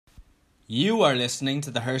You are listening to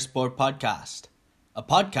the Her Sport Podcast, a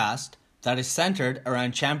podcast that is centered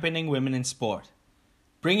around championing women in sport,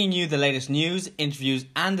 bringing you the latest news, interviews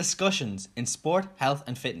and discussions in sport, health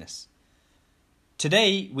and fitness.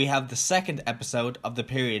 Today we have the second episode of the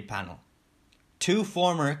Period Panel. Two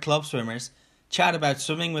former club swimmers chat about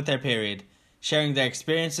swimming with their period, sharing their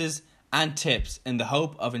experiences and tips in the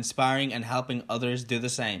hope of inspiring and helping others do the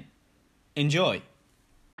same. Enjoy!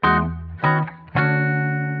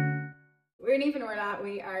 We're in Even Orla.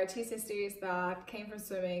 We are two sisters that came from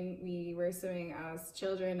swimming. We were swimming as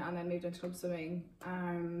children and then moved into club swimming.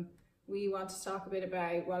 We want to talk a bit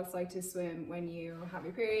about what it's like to swim when you have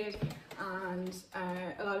your period, and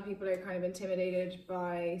a lot of people are kind of intimidated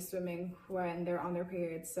by swimming when they're on their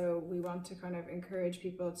periods, so we want to kind of encourage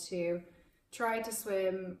people to try to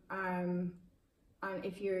swim, and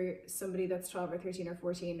if you're somebody that's 12 or 13 or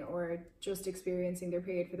 14 or just experiencing their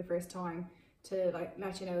period for the first time, to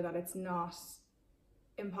let you know that it's not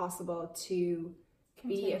impossible to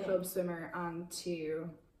be a club swimmer and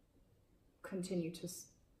to continue to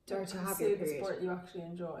start to have your period. The sport you actually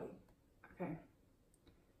enjoy. Okay.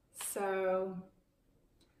 So,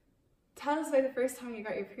 tell us about the first time you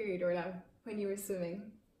got your period, Orla, when you were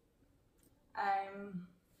swimming.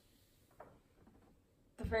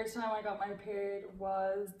 The first time I got my period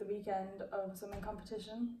was the weekend of a swimming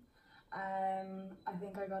competition. I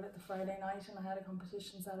think I got it the Friday night and I had a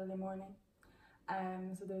competition Saturday morning.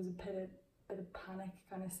 So there was a bit of panic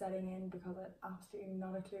kind of setting in because I had absolutely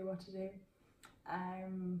not a clue what to do. I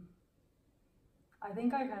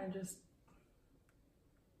think I kind of just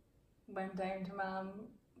went down to Mum,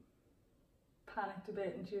 panicked a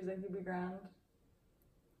bit, and she was like, "You'll be grand."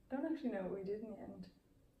 Don't actually know what we did in the end.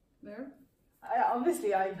 No?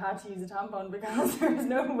 Obviously I had to use a tampon because there was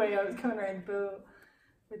no way I was going around the pool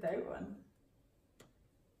without one.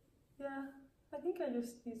 Yeah, I think I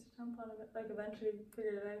just used a tampon, eventually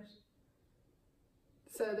figured it out.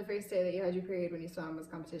 So the first day that you had your period when you swam was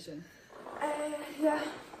competition? Yeah.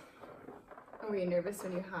 And were you nervous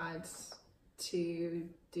when you had to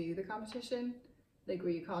do the competition? Were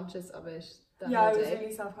you conscious of it that Yeah, whole I was day?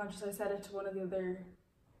 really self-conscious. I said it to one of the other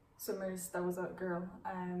swimmers that was a girl.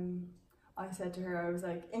 I said to her, I was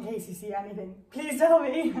like, "In case you see anything, please tell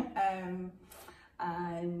me."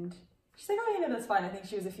 And she's like, "Oh, that's fine." I think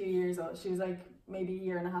she was a few years old. She was maybe a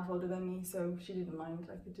year and a half older than me, so she didn't mind.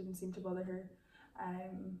 It didn't seem to bother her.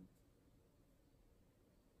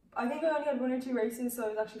 I think I only had one or two races, so I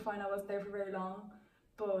was actually fine. I wasn't there for very long,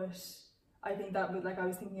 but I think that was I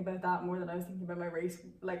was thinking about that more than I was thinking about my race,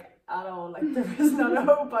 at all. There was not a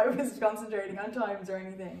hope I was concentrating on times or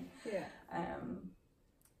anything. Yeah.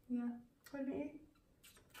 Yeah. What about you?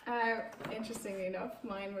 Interestingly enough,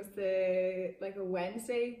 mine was a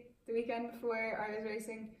Wednesday, the weekend before I was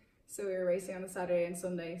racing. So we were racing on the Saturday and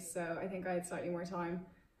Sunday, so I think I had slightly more time.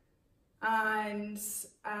 And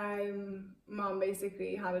Mom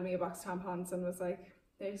basically handed me a box of tampons and was like,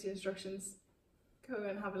 "There's your instructions. Go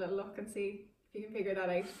and have a little look and see if you can figure that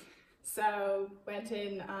out." So went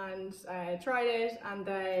in and tried it, and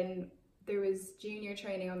then there was junior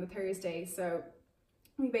training on the Thursday, so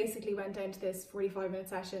we basically went down to this 45-minute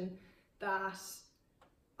session that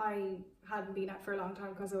I hadn't been at for a long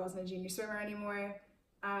time because I wasn't a junior swimmer anymore.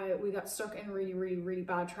 We got stuck in really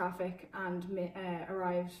bad traffic and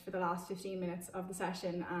arrived for the last 15 minutes of the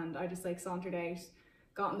session, and I just sauntered out,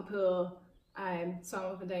 got in the pool, swam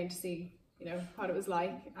up and down to see what it was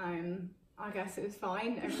like. I guess it was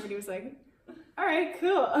fine. Everybody was like, "All right,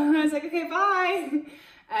 cool." And I was like, "Okay, bye."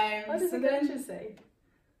 What did the coaches say?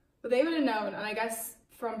 Well, they would have known, and I guess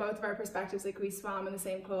from both of our perspectives, we swam in the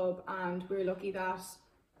same club, and we were lucky that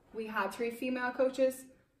we had 3 female coaches.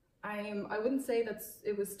 I wouldn't say that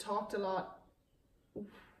it was talked a lot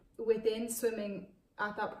within swimming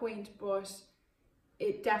at that point, but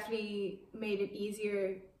it definitely made it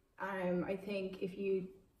easier. I think if you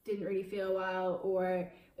didn't really feel well,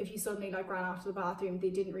 or if you suddenly ran off to the bathroom,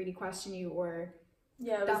 they didn't really question you, or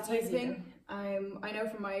that type of thing. I know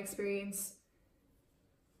from my experience,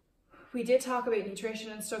 we did talk about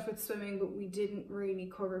nutrition and stuff with swimming, but we didn't really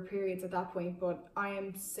cover periods at that point. But I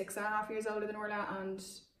am 6.5 years older than Orla, and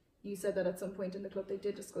you said that at some point in the club they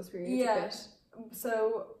did discuss periods a bit.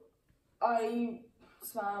 So I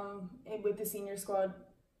swam with the senior squad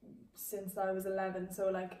since I was 11,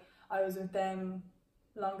 so I was with them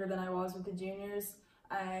longer than I was with the juniors.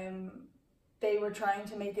 They were trying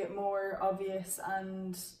to make it more obvious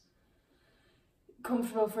and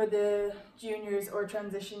comfortable for the juniors or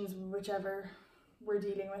transitions, whichever were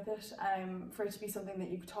dealing with it, for it to be something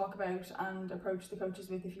that you could talk about and approach the coaches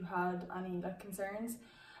with if you had any concerns.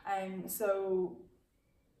 So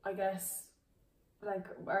I guess like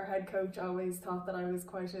our head coach always thought that I was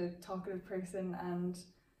quite a talkative person and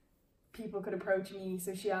people could approach me,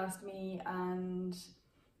 so she asked me and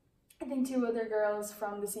I think 2 other girls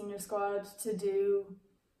from the senior squad to do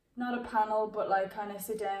not a panel, but like kind of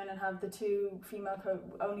sit down and have the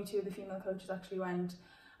only 2 of the female coaches actually went,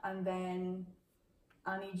 and then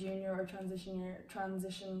any junior or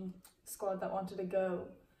transition squad that wanted to go.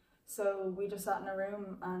 So we just sat in a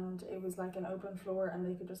room and it was like an open floor and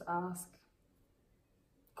they could just ask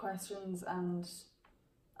questions, and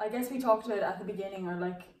I guess we talked about it at the beginning, or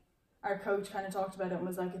like our coach kind of talked about it and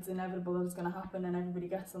was like, it's inevitable that it's going to happen and everybody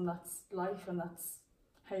gets them, that's life and that's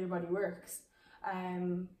how your body works.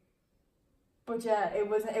 But yeah, it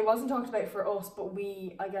wasn't talked about for us, but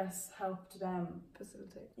we, I guess, helped them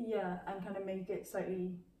facilitate. Yeah, and kind of make it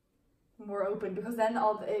slightly more open, because then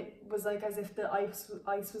it was like as if the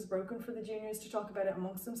ice was broken for the juniors to talk about it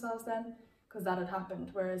amongst themselves then, because that had happened.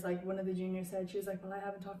 Whereas like one of the juniors said, she was like, well, I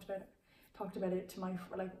haven't talked about it to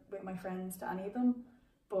with my friends, to any of them,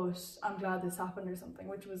 but I'm glad this happened or something,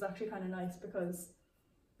 which was actually kind of nice because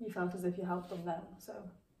you felt as if you helped them then, so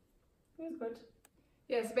it was good.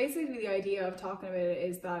 Yeah, so basically the idea of talking about it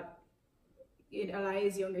is that it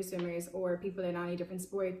allows younger swimmers or people in any different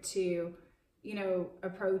sport to, you know,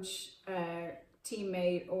 approach a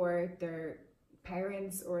teammate or their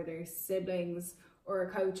parents or their siblings or a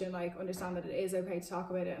coach and like understand that it is okay to talk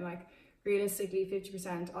about it, and like realistically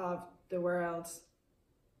 50% of the world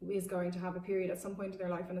is going to have a period at some point in their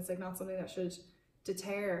life, and it's like not something that should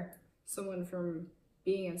deter someone from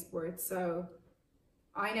being in sports. So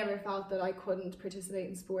I never felt that I couldn't participate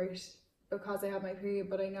in sport because I had my period,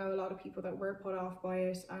 but I know a lot of people that were put off by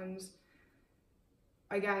it, and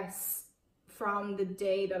I guess from the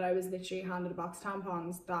day that I was literally handed a box of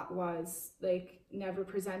tampons, that was like never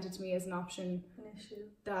presented to me as an option, an issue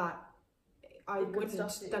that I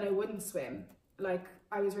wouldn't swim. Like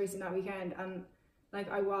I was racing that weekend, and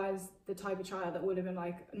like I was the type of child that would have been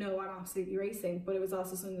like, no, I'm absolutely racing, but it was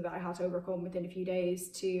also something that I had to overcome within a few days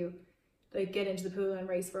to like get into the pool and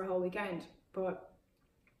race for a whole weekend. But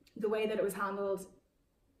the way that it was handled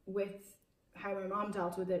with how my mom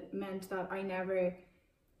dealt with it meant that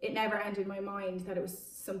it never entered my mind that it was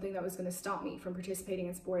something that was going to stop me from participating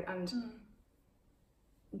in sport. And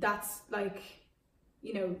that's like,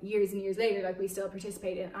 you know, years and years later, like we still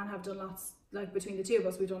participate in and have done lots, like between the 2 of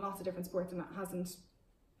us, we've done lots of different sports, and that hasn't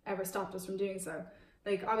ever stopped us from doing so.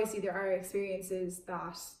 Like obviously there are experiences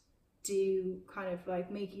that do kind of like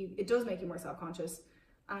it does make you more self-conscious,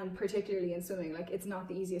 and particularly in swimming, like it's not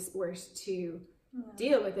the easiest sport to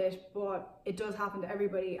deal with it, but it does happen to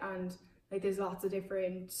everybody, and like there's lots of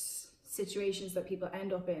different situations that people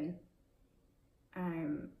end up in,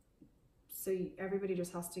 so everybody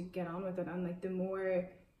just has to get on with it. And like the more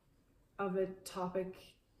of a topic,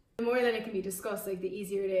 the more that it can be discussed, like the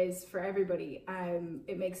easier it is for everybody.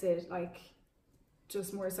 It makes it like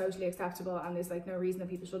just more socially acceptable, and there's like no reason that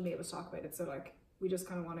people shouldn't be able to talk about it. So like we just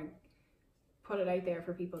kind of want to put it out there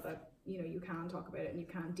for people that, you know, you can talk about it and you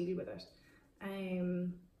can deal with it.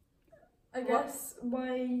 I guess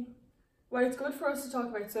why it's good for us to talk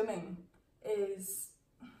about swimming is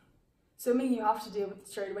swimming you have to deal with it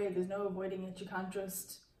straight away. There's no avoiding it. You can't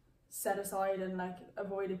just set aside and like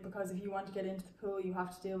avoid it, because if you want to get into the pool you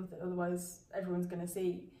have to deal with it, otherwise everyone's going to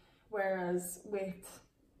see. Whereas with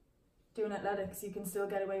doing athletics you can still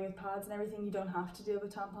get away with pads and everything, you don't have to deal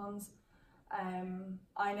with tampons.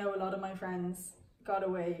 I know a lot of my friends got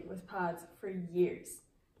away with pads for years,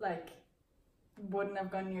 like wouldn't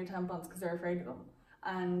have gone near tampons because they're afraid of them,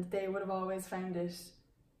 and they would have always found it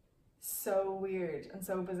so weird and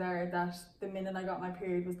so bizarre that the minute I got my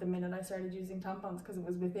period was the minute I started using tampons, because it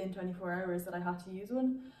was within 24 hours that I had to use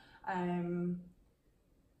one. And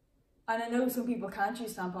I know some people can't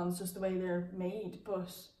use tampons just the way they're made,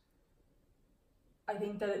 but I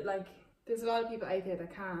think that there's a lot of people out there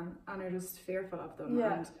that can and are just fearful of them.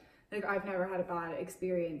 Yeah. And like I've never had a bad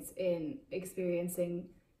experience in experiencing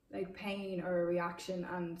like pain or a reaction,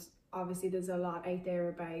 and obviously there's a lot out there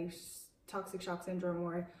about toxic shock syndrome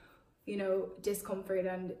or, you know, discomfort,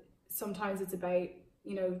 and sometimes it's about,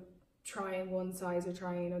 you know, trying one size or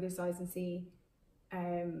trying another size and see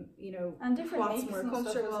you know, and different what's more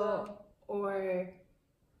comfortable, well. or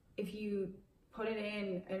if you put it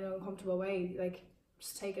in an uncomfortable way, like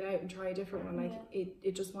just take it out and try a different one. Like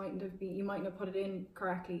it just mightn't have been, you might not put it in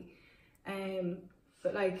correctly.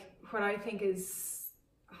 But like what I think is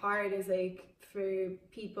hard is like for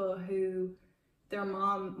people who their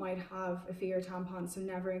mom might have a fear of tampons, so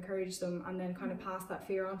never encourage them, and then kind of pass that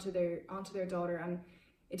fear onto their daughter. And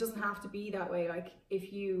it doesn't have to be that way. Like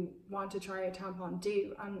if you want to try a tampon,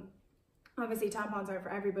 do. And obviously tampons aren't for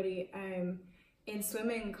everybody. in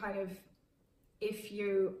swimming, kind of, if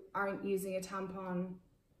you aren't using a tampon,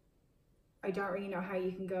 I don't really know how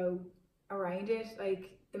you can go around it.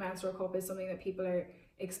 Like, the menstrual cup is something that people are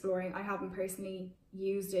exploring. I haven't personally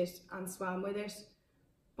used it and swam with it,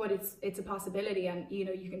 but it's a possibility, and you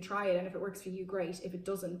know, you can try it, and if it works for you, great. If it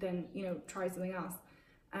doesn't, then you know, try something else.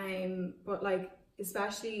 But like,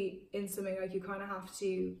 especially in swimming, like, you kind of have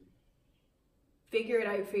to figure it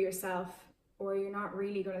out for yourself, or you're not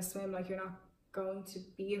really going to swim. Like, you're not going to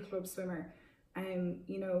be a club swimmer.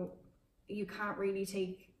 You know, you can't really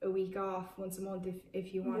take a week off once a month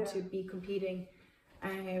if you want to be competing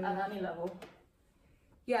at any level.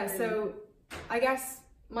 Yeah, really. So I guess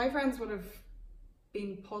my friends would have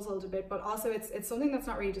been puzzled a bit, but also it's something that's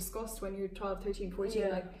not really discussed when you're 12, 13, 14.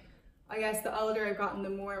 Like, I guess the older I've gotten, the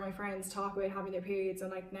more my friends talk about having their periods,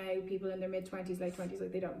 and like, now people in their mid-20s, late 20s,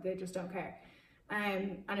 like, they just don't care.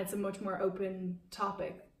 And it's a much more open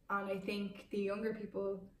topic, and I think the younger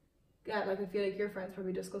people, like, I feel like your friends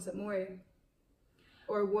probably discuss it more,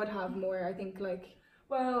 or would have more. I think, like,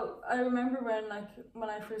 well, I remember when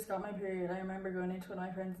I first got my period, I remember going into one of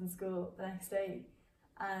my friends in school the next day,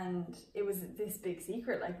 and it was this big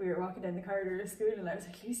secret. Like, we were walking down the corridor of school, and I was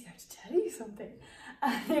like, Lucy, I have to tell you something.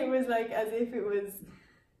 And it was like as if it was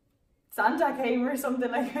Santa came or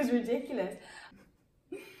something. Like, it was ridiculous.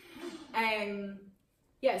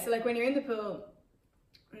 Yeah, so like, when you're in the pool,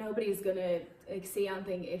 nobody's gonna like see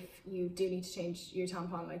anything if you do need to change your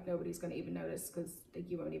tampon. Like, nobody's gonna even notice, because like,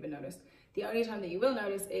 you won't even notice. The only time that you will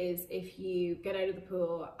notice is if you get out of the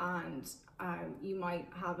pool and you might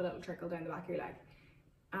have a little trickle down the back of your leg.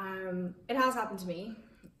 It has happened to me.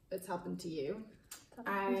 It's happened to you.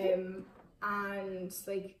 And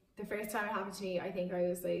like, the first time it happened to me, I think I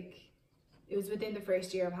was like, it was within the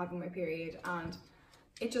first year of having my period, and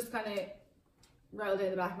it just kind of rolled down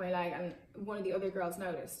the back of my leg, and one of the other girls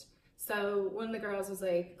noticed. So one of the girls was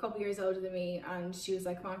like a couple years older than me, and she was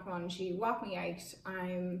like, come on, and she walked me out.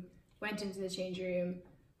 Went into the change room,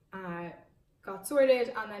 got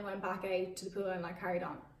sorted, and then went back out to the pool and like carried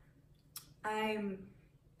on.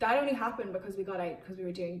 That only happened because we got out, because we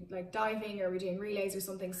were doing like diving, or we were doing relays or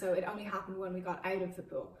something, so it only happened when we got out of the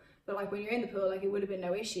pool. But like, when you're in the pool, like, it would have been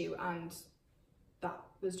no issue, and that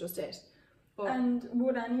was just it. But, and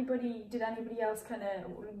did anybody else kind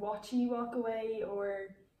of watch you walk away,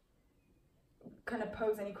 or kind of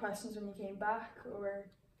pose any questions when you came back, or?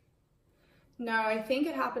 No, I think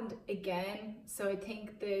it happened again. So I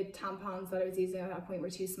think the tampons that I was using at that point were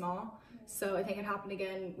too small. So I think it happened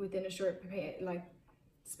again within a short like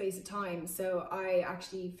space of time. So I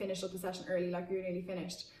actually finished up the session early, like, we were nearly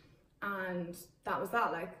finished, and that was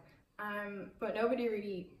that. Like, but nobody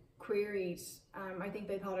really queried. I think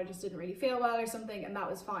they thought I just didn't really feel well or something, and that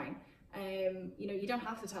was fine. You know, you don't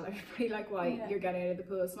have to tell everybody like why you're getting out of the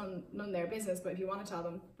pool. It's none of their business. But if you want to tell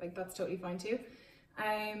them, like, that's totally fine too.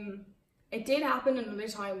 It did happen another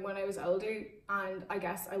time when I was older, and I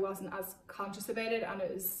guess I wasn't as conscious about it, and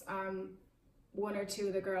it was one or two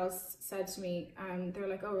of the girls said to me, they were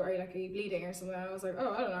like, oh, are you bleeding or something? And I was like,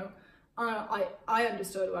 oh, I don't know. And I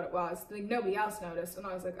understood what it was. Like, nobody else noticed, and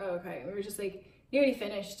I was like, oh, okay. And we were just like nearly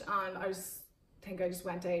finished, and I just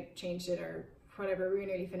went out, changed it or whatever. We were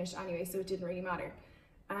nearly finished anyway, so it didn't really matter.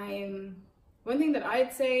 One thing that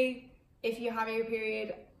I'd say, if you have your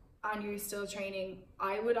period and you're still training,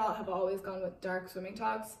 I would have always gone with dark swimming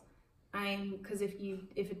togs, because if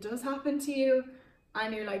it does happen to you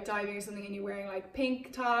and you're like diving or something and you're wearing like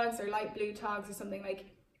pink togs or light blue togs or something, like,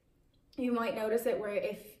 you might notice it, where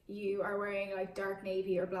if you are wearing like dark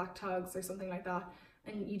navy or black togs or something like that,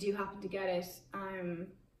 and you do happen to get it,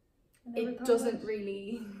 it doesn't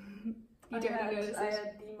really you don't really notice it. I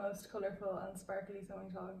had the most colourful and sparkly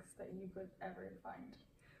swimming togs that you could ever find.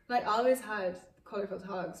 Like, I always had colourful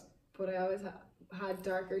togs, but I always had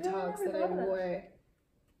darker togs that I wore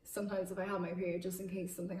sometimes if I had my period, just in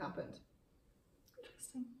case something happened.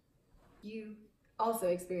 Interesting. You also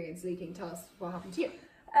experienced leaking. Tell us what happened to you.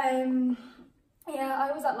 Yeah,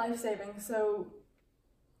 I was at lifesaving. So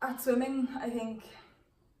at swimming, I think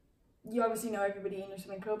you obviously know everybody in your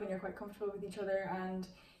swimming club, and you're quite comfortable with each other, and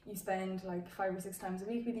you spend like 5 or 6 times a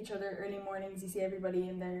week with each other. Early mornings, you see everybody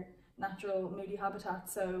in their natural nudie habitat.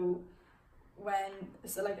 So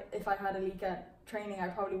like, if I had a leak at training, I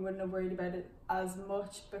probably wouldn't have worried about it as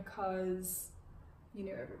much, because you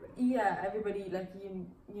knew everybody. Yeah, everybody, like, you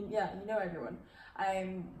know everyone.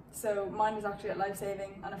 So mine was actually at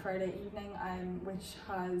lifesaving on a Friday evening, which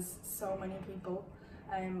has so many people.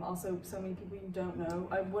 Also so many people you don't know.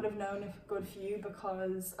 I would have known a good few,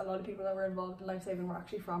 because a lot of people that were involved in lifesaving were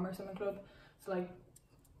actually from our swimming club. So like,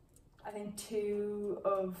 I think 2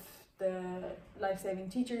 of the lifesaving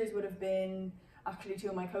teachers would have been actually 2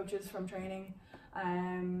 of my coaches from training.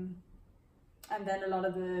 And then a lot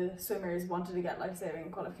of the swimmers wanted to get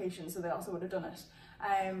life-saving qualifications, so they also would have done it.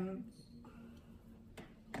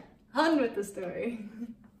 On with the story.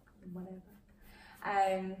 Whatever.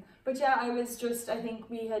 But yeah, I think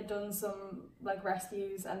we had done some like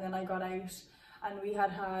rescues, and then I got out and we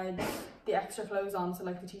had the extra clothes on, so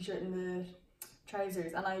like the t-shirt and the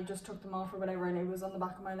trousers, and I just took them off or whatever, and it was on the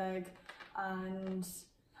back of my leg. And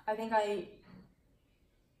I think I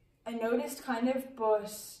noticed kind of,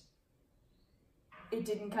 but it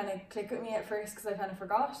didn't kind of click with me at first because I kind of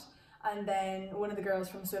forgot. And then one of the girls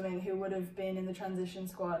from swimming who would have been in the transition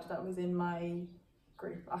squad that was in my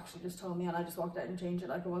group actually just told me, and I just walked out and changed it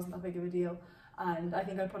like it wasn't that big of a deal. And I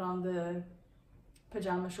think I put on the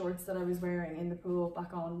pajama shorts that I was wearing in the pool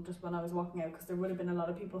back on just when I was walking out, because there would have been a lot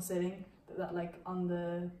of people sitting that like on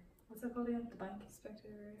the, what's that called again? The bank?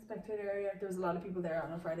 Spectator area. There was a lot of people there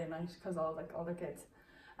on a Friday night because all their kids.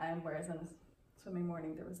 Whereas on a swimming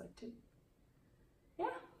morning there was like 2. Yeah,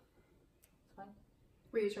 it's fine.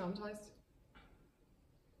 Were you traumatized?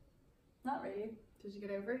 Not really. Did you get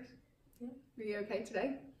over it? Yeah. Were you okay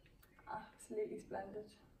today? Absolutely splendid.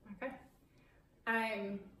 Okay.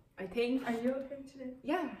 I think. Are you okay today?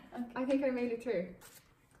 Yeah, Okay. I think I made it through.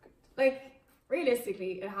 Like,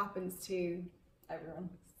 realistically, it happens to Everyone.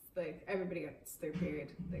 like everybody gets their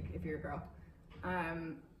period. Like if you're a girl,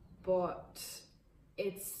 but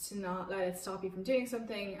it's to not let it stop you from doing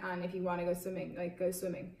something. And if you want to go swimming, like go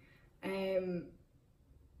swimming.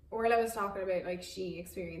 Orla was talking about like she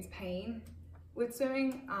experienced pain with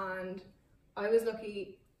swimming, and I was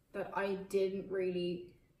lucky that I didn't really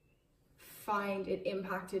find it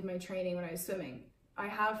impacted my training when I was swimming. I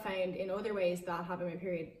have found in other ways that having my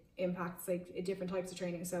period impacts like different types of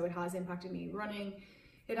training. So it has impacted me running,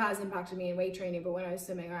 it has impacted me in weight training, but when I was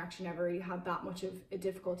swimming I actually never really had that much of a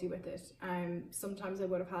difficulty with it. Sometimes I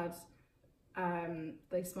would have had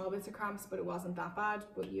like small bits of cramps, but it wasn't that bad.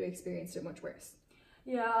 But you experienced it much worse.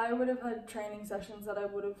 Yeah, I would have had training sessions that I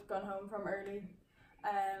would have gone home from early.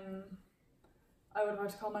 I would have had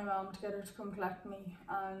to call my mom to get her to come collect me,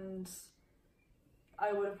 and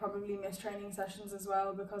I would have probably missed training sessions as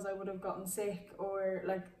well because I would have gotten sick, or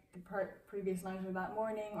like the previous night or that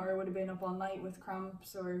morning, or I would have been up all night with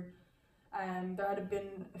cramps, or there had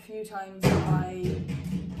been a few times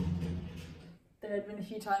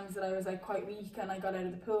that I was like quite weak and I got out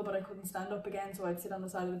of the pool but I couldn't stand up again, so I'd sit on the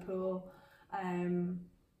side of the pool.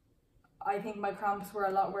 I think my cramps were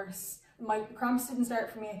a lot worse. My cramps didn't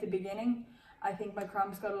start for me at the beginning. I think my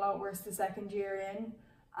cramps got a lot worse the second year in,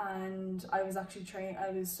 and I was actually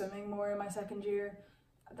I was swimming more in my second year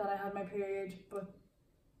that I had my period, but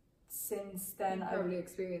since then I probably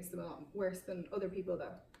experienced them a lot worse than other people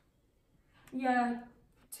though. Yeah,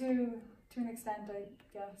 to an extent, I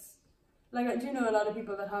guess. Like I do know a lot of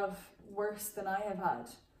people that have worse than I have had,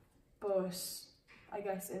 but I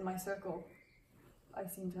guess in my circle I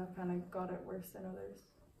seem to have kind of got it worse than others.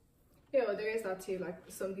 Yeah, well, there is that too. Like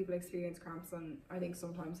some people experience cramps, and I think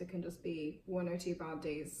sometimes it can just be 1 or 2 bad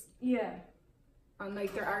days. Yeah. And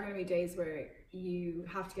like there are going to be days where you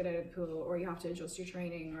have to get out of the pool, or you have to adjust your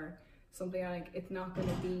training or something. Like it's not going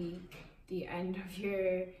to be the end of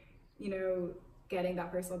your, getting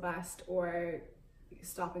that personal best or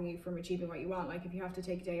stopping you from achieving what you want. Like if you have to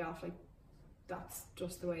take a day off, like that's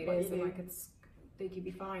just the way it is, and like they could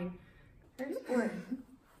be fine. There's sport.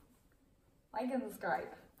 I can describe.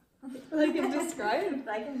 Like and describe.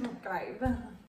 I can describe.